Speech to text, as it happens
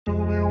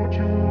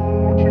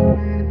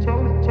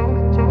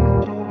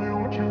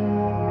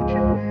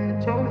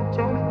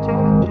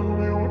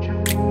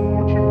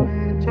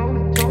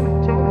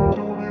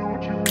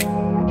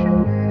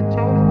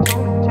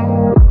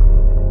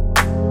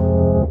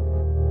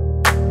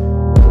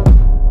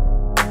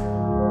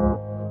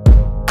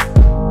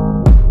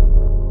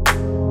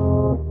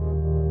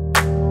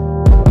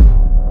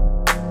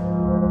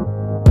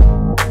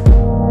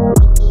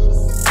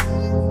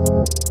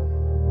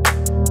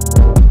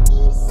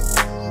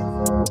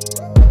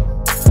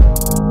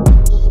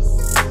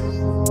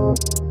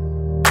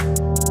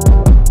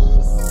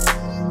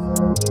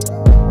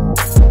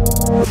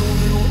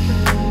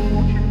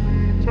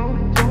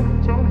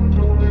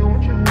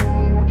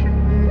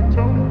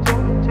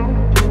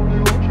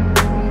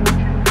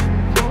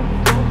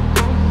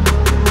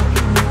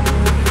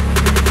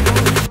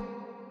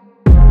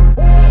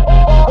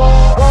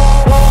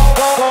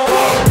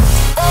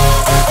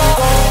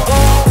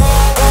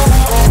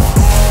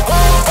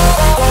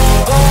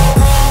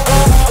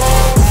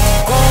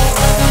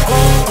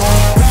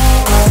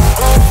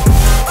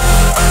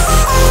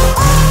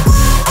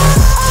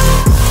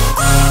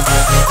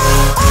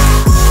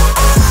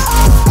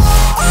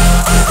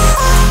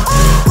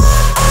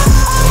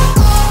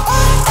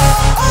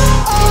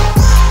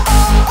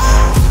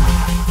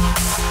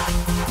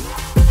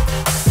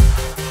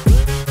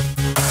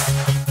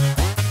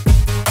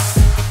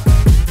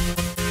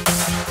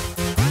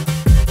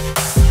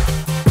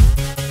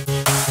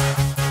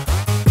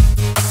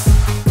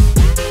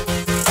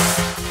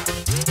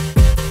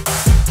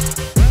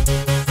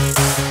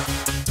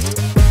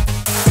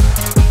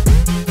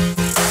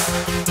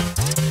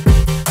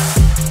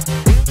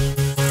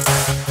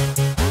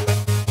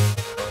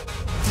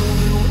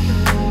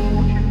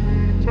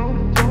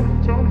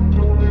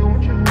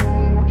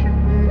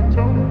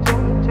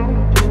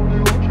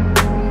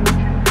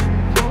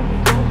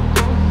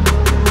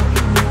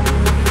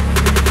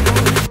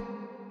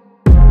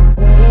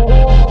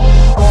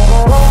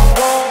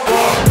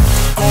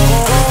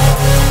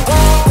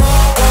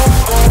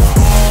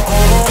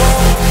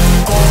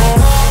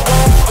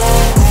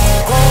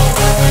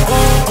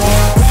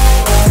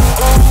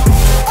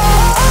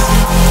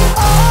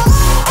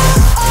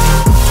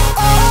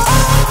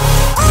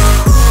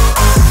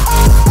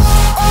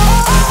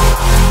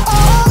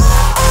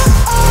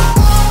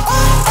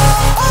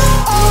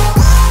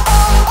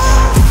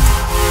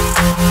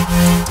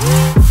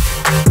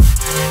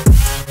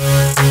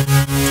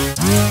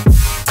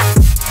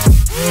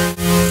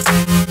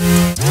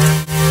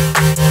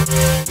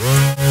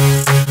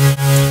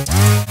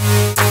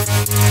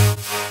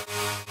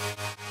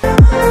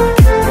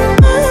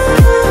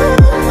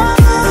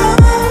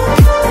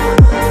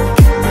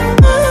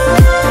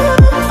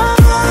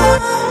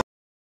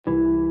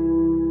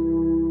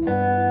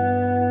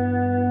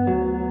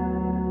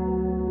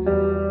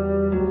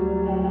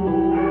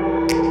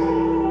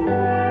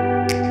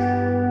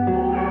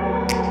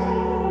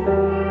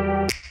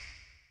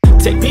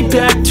Take me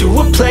back to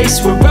a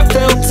place where I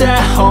felt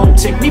at home.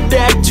 Take me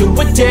back to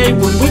a day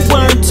when we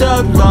weren't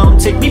alone.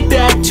 Take me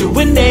back to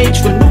an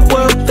age when the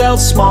world felt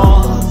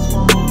small,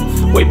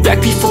 way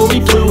back before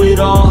we blew it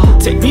all.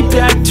 Take me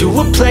back to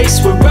a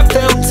place where I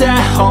felt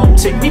at home.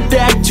 Take me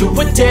back to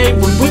a day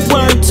when we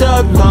weren't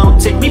alone.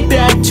 Take me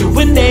back to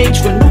an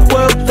age when the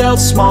world felt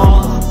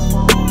small,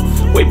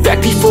 way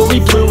back before we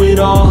blew it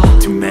all.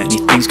 Too many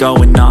things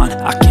going on,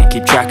 I can't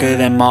keep track of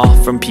them all.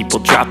 From people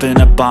dropping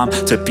a bomb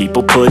to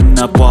people putting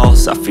up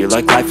walls. I feel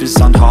like life is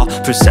on hold,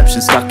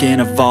 perception stuck in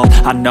a vault.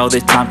 I know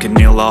that time can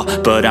heal all,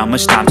 but how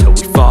much time till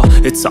we fall?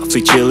 It's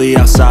awfully chilly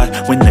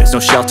outside when there's no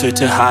shelter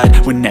to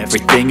hide. When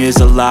everything is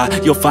a lie,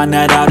 you'll find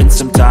that out in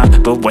some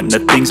time. But when the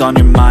things on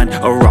your mind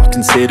are all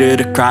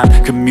considered a crime,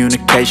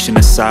 communication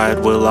aside,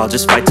 we'll all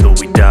just fight till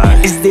we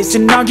die. Is this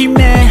an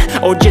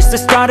argument or just the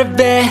start of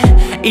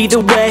it? Either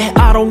way,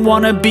 I don't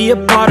wanna be a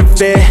part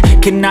of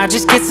it. Can I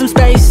just get some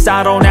space?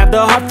 I don't have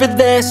the heart for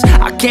this.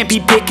 I can't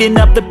be picking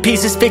up the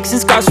pieces, fixing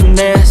scars from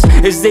this.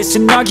 Is this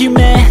an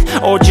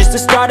argument or just the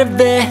start of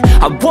it?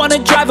 I wanna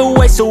drive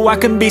away so I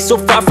can be so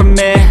far from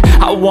it.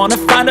 I wanna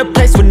find a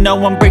place where no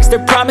one breaks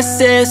their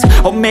promises,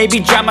 or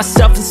maybe drown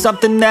myself in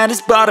something that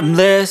is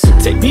bottomless.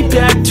 Take me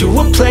back to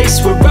a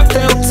place where I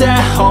felt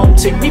at home.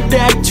 Take me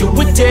back to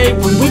a day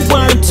when we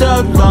weren't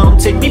alone.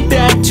 Take me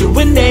back to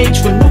an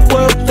age when the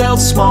world felt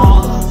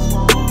small,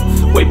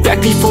 way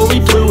back before we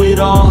blew it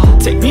all.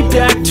 Take me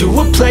back to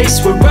a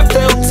place where I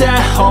felt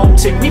at home.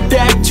 Take me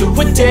back to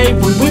a day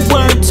when we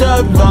weren't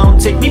alone.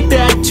 Take me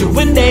back to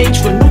an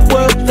age when the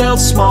world felt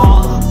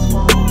small,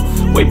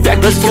 way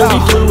back before we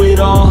blew it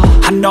all.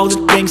 I know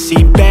that things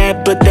seem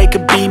bad, but they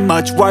could be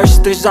much worse.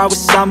 There's always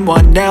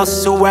someone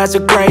else who has a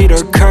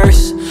greater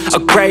curse, a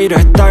greater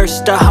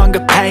thirst, a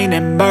hunger, pain,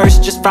 and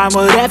mercy. Just find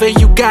whatever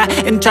you got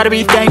and try to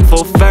be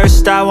thankful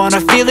first. I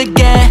wanna feel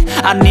again,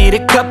 I need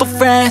a couple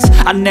friends.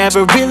 I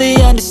never really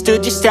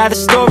understood just how the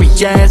story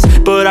ends,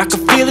 but I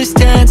can feel it's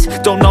tense,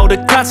 don't know the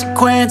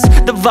consequence.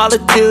 The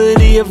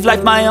volatility of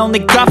life, my only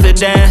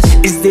confidence.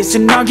 Is this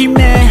an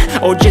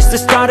argument or just the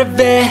start of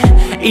it?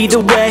 Either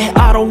way,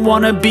 I don't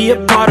wanna be a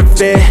part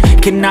of it.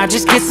 Can I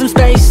just get some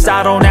space?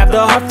 I don't have the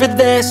heart for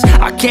this.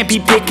 I can't be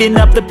picking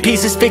up the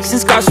pieces, fixing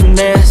scars from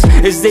this.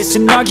 Is this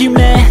an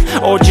argument,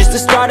 or just the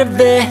start of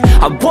it?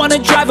 I wanna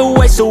drive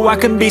away so I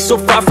can be so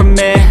far from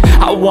it.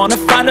 I wanna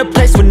find a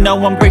place where no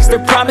one breaks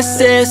their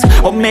promises,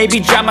 or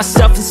maybe drown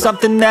myself in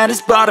something that is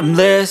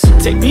bottomless.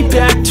 Take me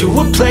back to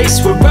a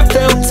place where I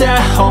felt at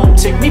home.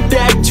 Take me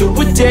back to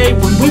a day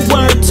when we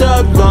weren't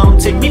alone.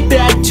 Take me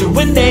back to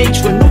an age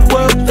when the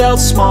world felt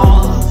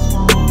small,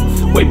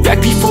 way back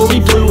before we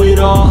blew it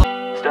all.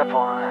 Step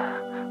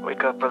 1,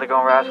 wake up early,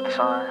 gonna rise with the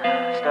sun.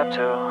 Step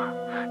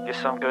 2, get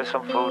some good,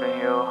 some food in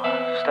you.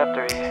 Step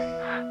 3,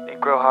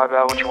 think real hard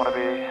about what you wanna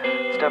be.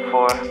 Step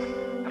 4,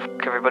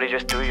 everybody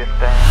just do your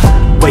thing.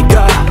 Wake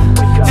up,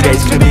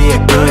 today's gonna be a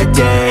good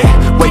day.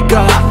 Wake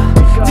up,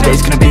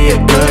 today's gonna be a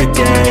good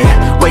day.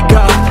 Wake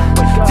up,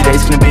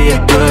 today's gonna be a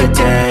good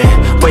day.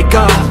 Wake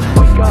up,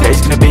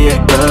 today's gonna be a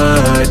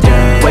good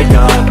day. Wake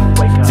up,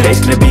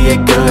 today's gonna be a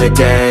good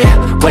day.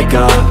 Wake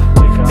up,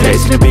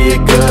 today's gonna be a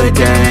good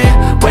day.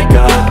 Wake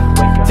up,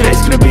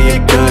 today's gonna be a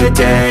good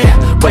day.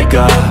 Wake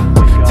up,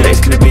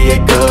 today's gonna be a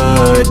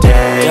good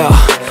day. Yo,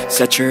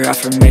 set your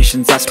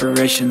affirmations,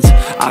 aspirations.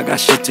 I got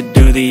shit to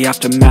do, the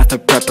aftermath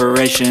of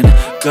preparation.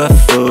 Good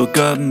food,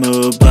 good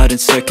mood, blood in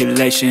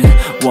circulation.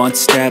 One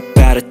step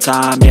at a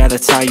time, yeah,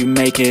 that's how you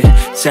make it.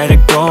 Set a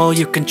goal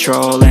you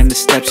control and the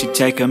steps you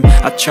take them.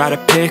 I try to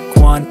pick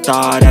one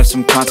thought, have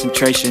some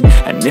concentration.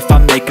 And if I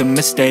make a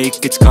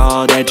mistake, it's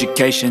called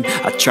education.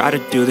 I try to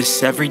do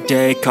this every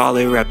day, call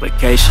it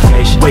replication.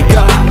 Wake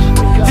up,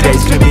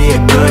 today's gonna be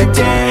a good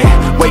day.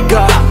 Wake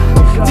up,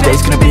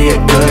 today's gonna be a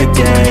good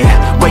day.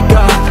 Wake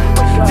up,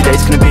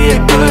 today's gonna be a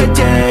good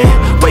day.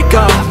 Wake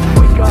up,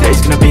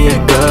 today's gonna be a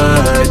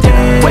good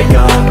day. Wake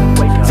up,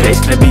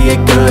 today's gonna be a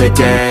good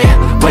day.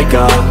 Wake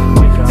up,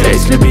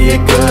 today's gonna be a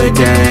good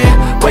day.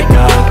 Wake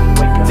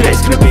up,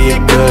 today's gonna be a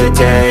good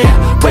day.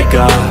 Wake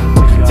up,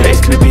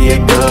 today's gonna be a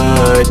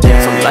good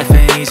day. So life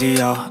ain't easy,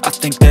 yo, I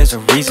think there's a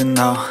reason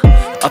though.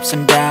 Ups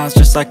and downs,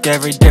 just like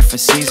every different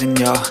season,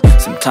 yo.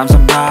 Sometimes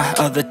I'm high,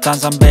 other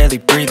times I'm barely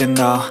breathing,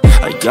 though.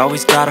 I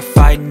always gotta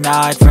fight and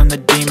hide from the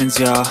demons,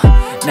 yo.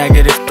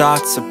 Negative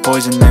thoughts are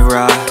poison, they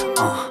rot.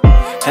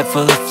 Head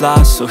full of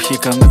flies, so here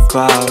come the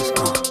clouds.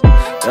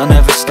 They'll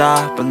never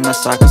stop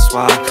unless I can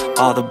swap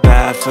all the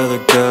bad for the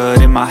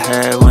good in my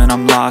head when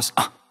I'm lost.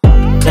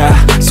 Yeah,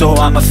 so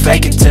I'ma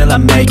fake it till I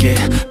make it.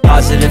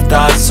 Positive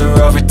thoughts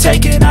are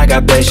overtaken, I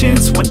got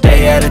patience. One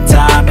day at a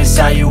time is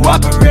how you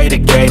operate a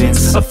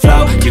cadence. A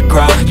flow, you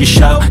grow, you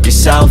show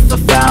yourself a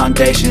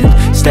foundation.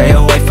 Stay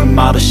away from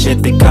all the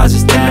shit that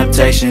causes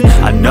temptation.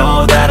 I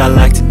know that I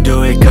like to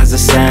do it cause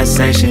it's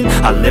sensation.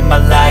 I live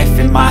my life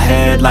in my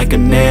head like a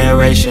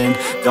narration.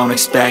 Don't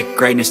expect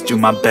greatness, do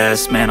my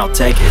best, man, I'll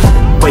take it.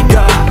 Wake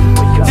up,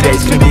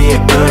 today's gonna be a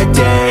good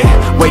day.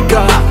 Wake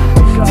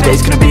up,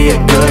 today's gonna be a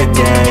good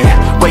day.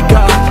 Wake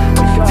up,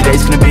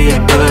 today's gonna be a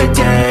good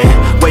day.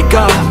 Wake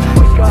up,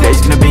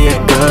 today's gonna be a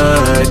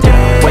good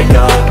day. Wake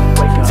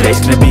up, today's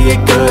gonna be a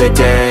good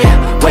day.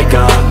 Wake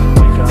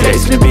up,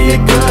 today's gonna be a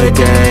good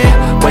day.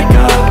 Wake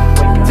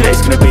up,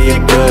 today's gonna be a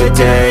good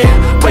day.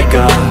 Wake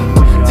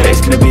up,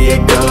 today's gonna be a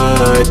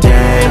good day.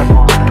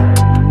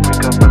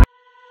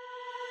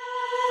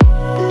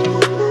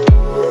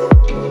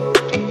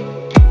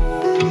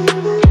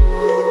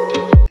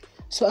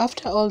 So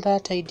after all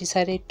that, I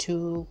decided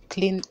to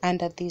clean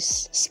under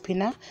this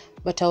spinner,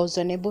 but I was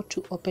unable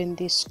to open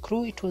this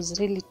screw. It was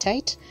really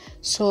tight,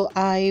 so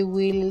I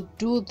will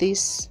do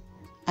this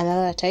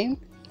another time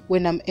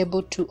when I'm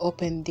able to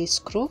open this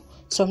screw.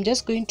 So I'm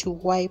just going to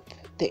wipe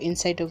the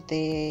inside of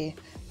the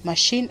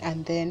machine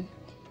and then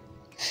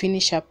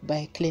finish up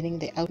by cleaning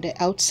the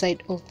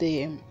outside of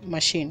the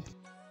machine.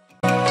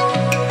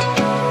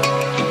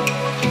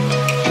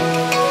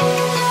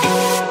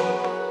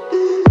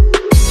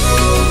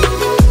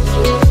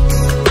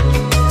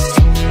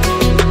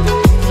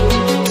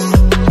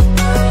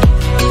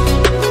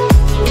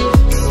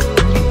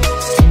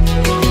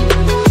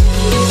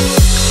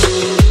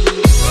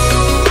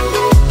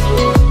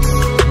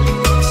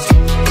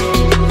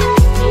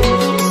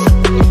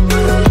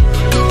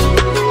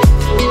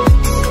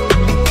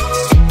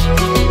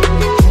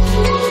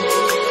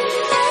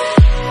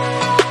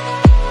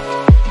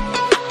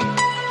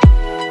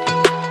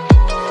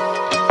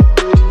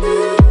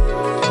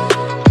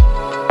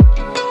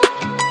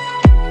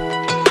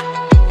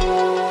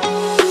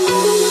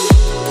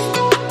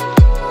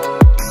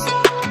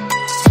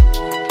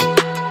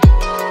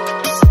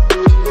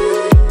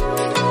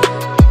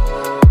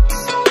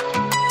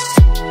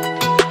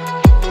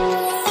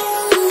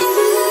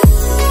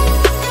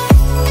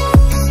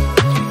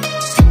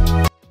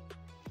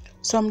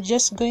 So I'm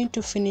just going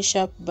to finish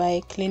up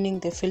by cleaning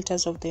the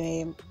filters of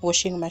the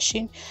washing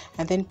machine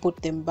and then put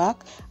them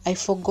back. I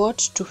forgot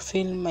to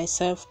film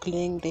myself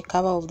cleaning the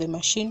cover of the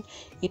machine.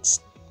 It's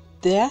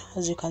there,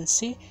 as you can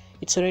see,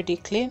 it's already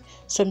clean.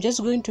 So I'm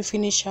just going to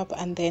finish up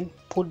and then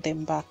put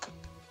them back.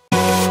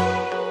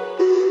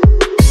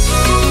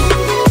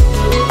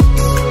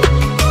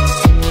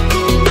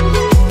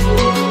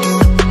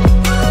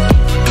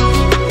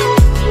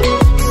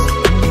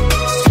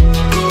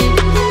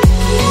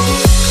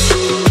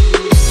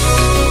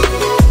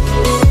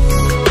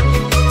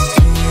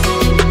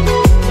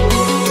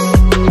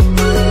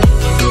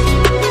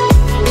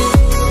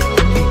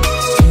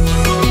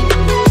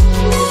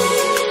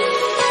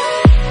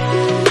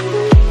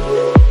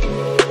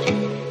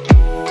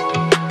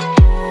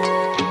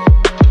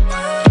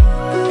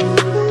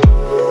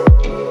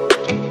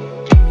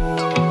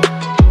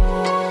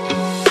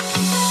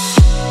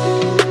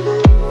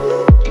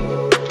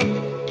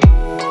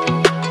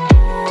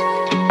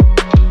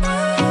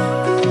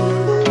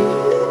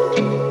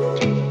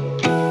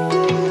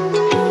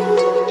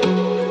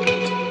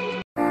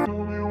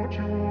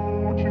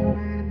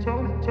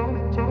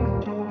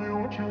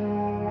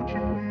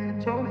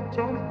 I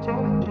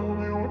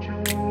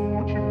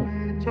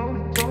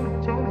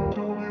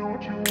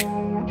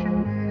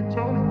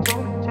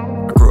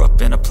grew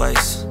up in a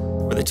place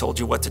where they told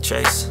you what to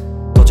chase,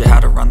 told you how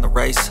to run the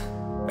race,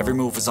 every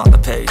move was on the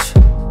page.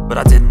 But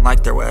I didn't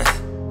like their way,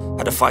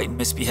 had to fight and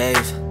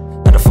misbehave,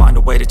 had to find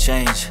a way to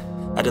change,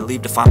 had to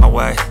leave to find my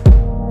way.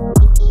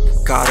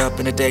 Caught up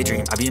in a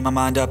daydream, I beat my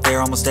mind up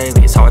there almost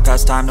daily. It's how I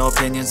pass time, no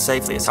opinions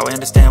safely. It's how I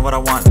understand what I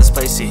want in this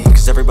place, see.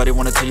 Cause everybody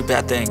wanna tell you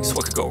bad things,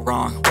 what could go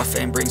wrong, what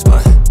fame brings.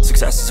 But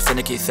success is a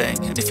finicky thing,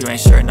 and if you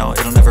ain't sure, no,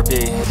 it'll never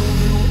be.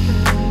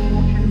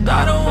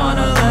 I don't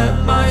wanna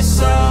let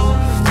myself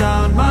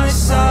down,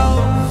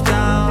 myself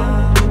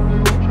down.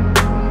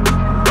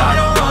 I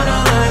don't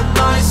wanna let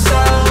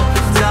myself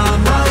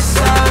down,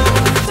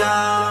 myself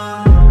down.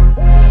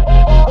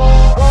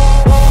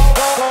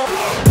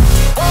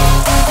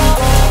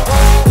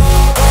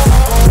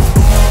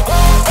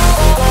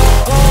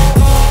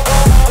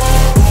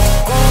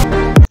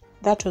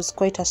 That was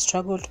quite a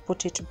struggle to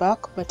put it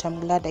back, but I'm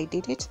glad I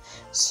did it.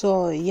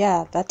 So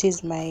yeah, that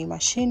is my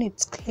machine.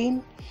 It's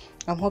clean.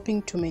 I'm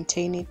hoping to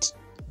maintain it.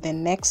 The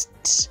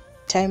next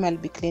time I'll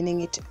be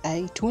cleaning it,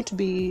 it won't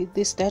be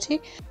this dirty,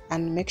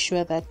 and make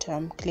sure that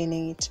I'm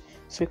cleaning it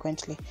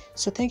frequently.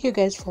 So thank you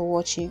guys for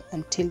watching.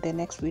 Until the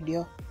next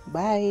video,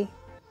 bye.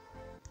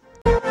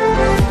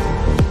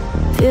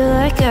 Feel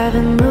like I've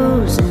been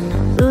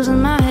losing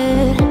my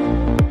head.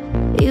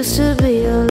 Used to be